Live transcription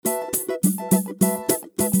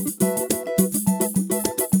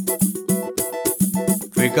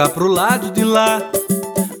fica pro lado de lá,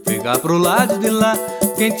 fica pro lado de lá.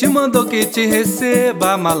 Quem te mandou que te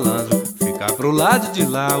receba, malandro, fica pro lado de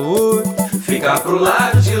lá, oi. Fica pro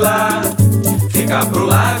lado de lá, fica pro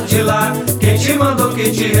lado de lá. Quem te mandou que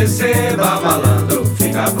te receba, malandro,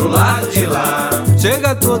 fica pro lado de lá.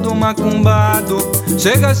 Chega todo macumbado,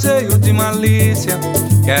 chega cheio de malícia.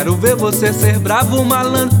 Quero ver você ser bravo,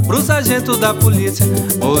 malandro, pro sargento da polícia.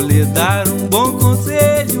 Vou lhe dar um bom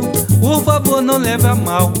conselho, por favor não leve a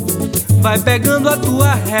mal. Vai pegando a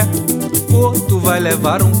tua ré, ou tu vai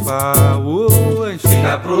levar um pau, oi.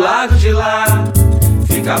 Fica pro lado de lá,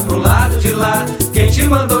 fica pro lado de lá. Quem te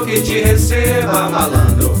mandou que te receba,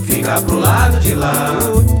 malandro, fica pro lado de lá.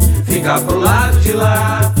 Fica pro lado de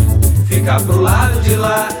lá, fica pro lado de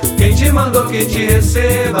lá. Quem te mandou que te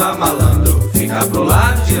receba, malandro, fica pro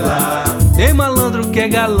lado de lá. Tem malandro que é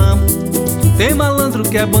galã, tem malandro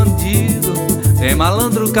que é bandido, tem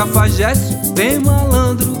malandro cafajeste, tem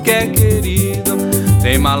malandro que é querido.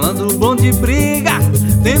 Tem malandro bom de briga,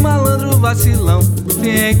 tem malandro vacilão.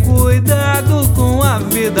 Tem cuidado com a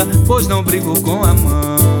vida, pois não brigo com a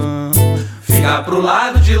mão. Fica pro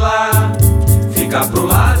lado de lá, fica pro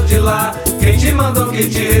lado de lá. Quem te mandou que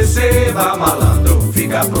te receba, malandro,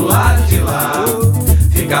 fica pro lado de lá.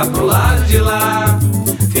 Fica pro lado de lá,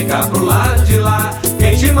 fica pro lado de lá.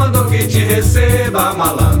 Quem te mandou que te receba,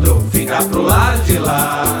 malandro, fica pro lado de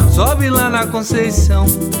lá. Sobe lá na Conceição,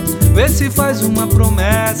 vê se faz uma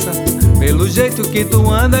promessa. Pelo jeito que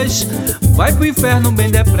tu andas, vai pro inferno bem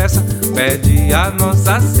depressa. Pede a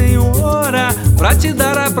Nossa Senhora pra te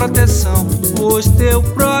dar a proteção, pois teu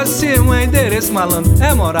próximo endereço, malandro,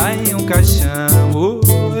 é morar em um caixão,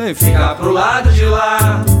 oi. Fica pro lado de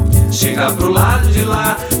lá, chega pro lado de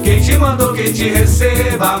lá. Quem te mandou que te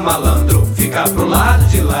receba, malandro, fica pro lado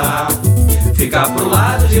de lá. Fica pro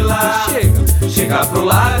lado de lá, chega pro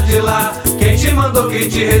lado de lá. Quem te mandou que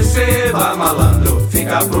te receba, malandro,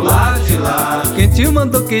 fica pro lado de lá. Quem te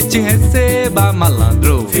mandou que te receba,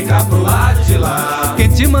 malandro, fica pro lado de lá. Quem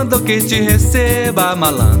te mandou que te receba,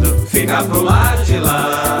 malandro, fica pro lado de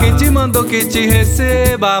lá. Quem te mandou que te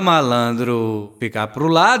receba, malandro, fica pro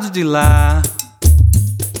lado de lá.